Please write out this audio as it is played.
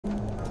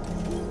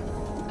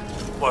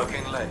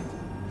Working late.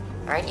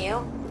 Aren't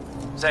you?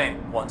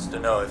 Zane wants to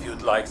know if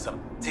you'd like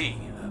some tea,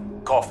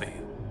 coffee,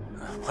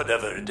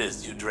 whatever it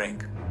is you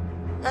drink.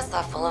 That's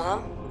thoughtful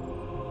of him.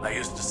 I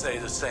used to say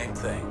the same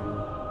thing.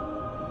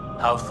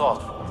 How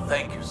thoughtful.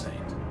 Thank you, Saint.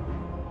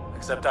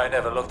 Except I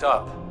never looked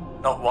up.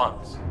 Not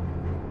once.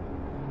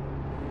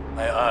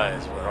 My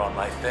eyes were on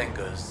my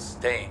fingers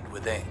stained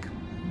with ink.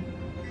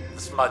 The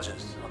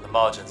smudges on the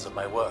margins of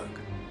my work.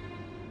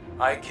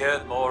 I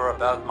cared more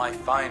about my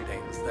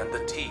findings than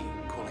the tea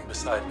cooling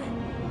beside me.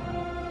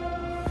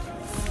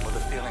 Or the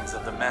feelings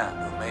of the man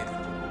who made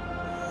it.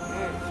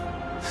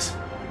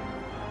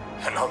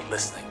 You're not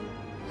listening.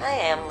 I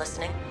am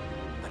listening.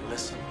 Then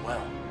listen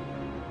well.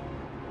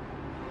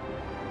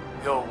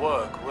 Your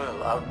work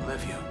will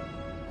outlive you.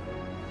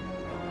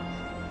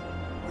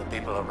 The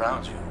people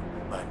around you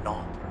might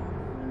not.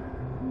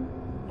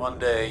 One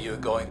day you're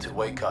going to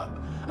wake up,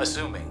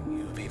 assuming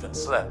you've even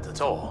slept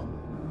at all,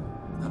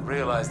 and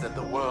realize that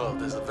the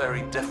world is a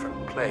very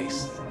different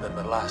place than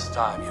the last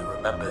time you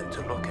remembered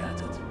to look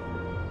at it.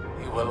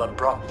 You will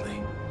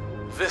abruptly,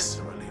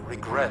 viscerally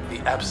regret the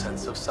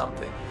absence of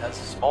something as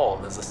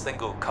small as a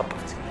single cup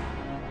of tea.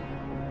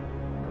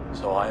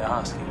 So I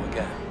ask you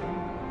again,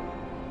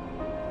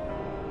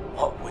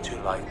 what would you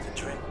like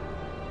to drink?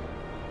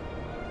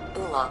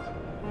 Oolong.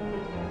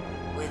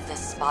 With a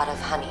spot of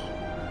honey.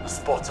 A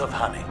spot of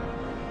honey.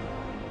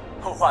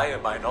 Why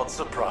am I not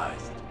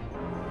surprised?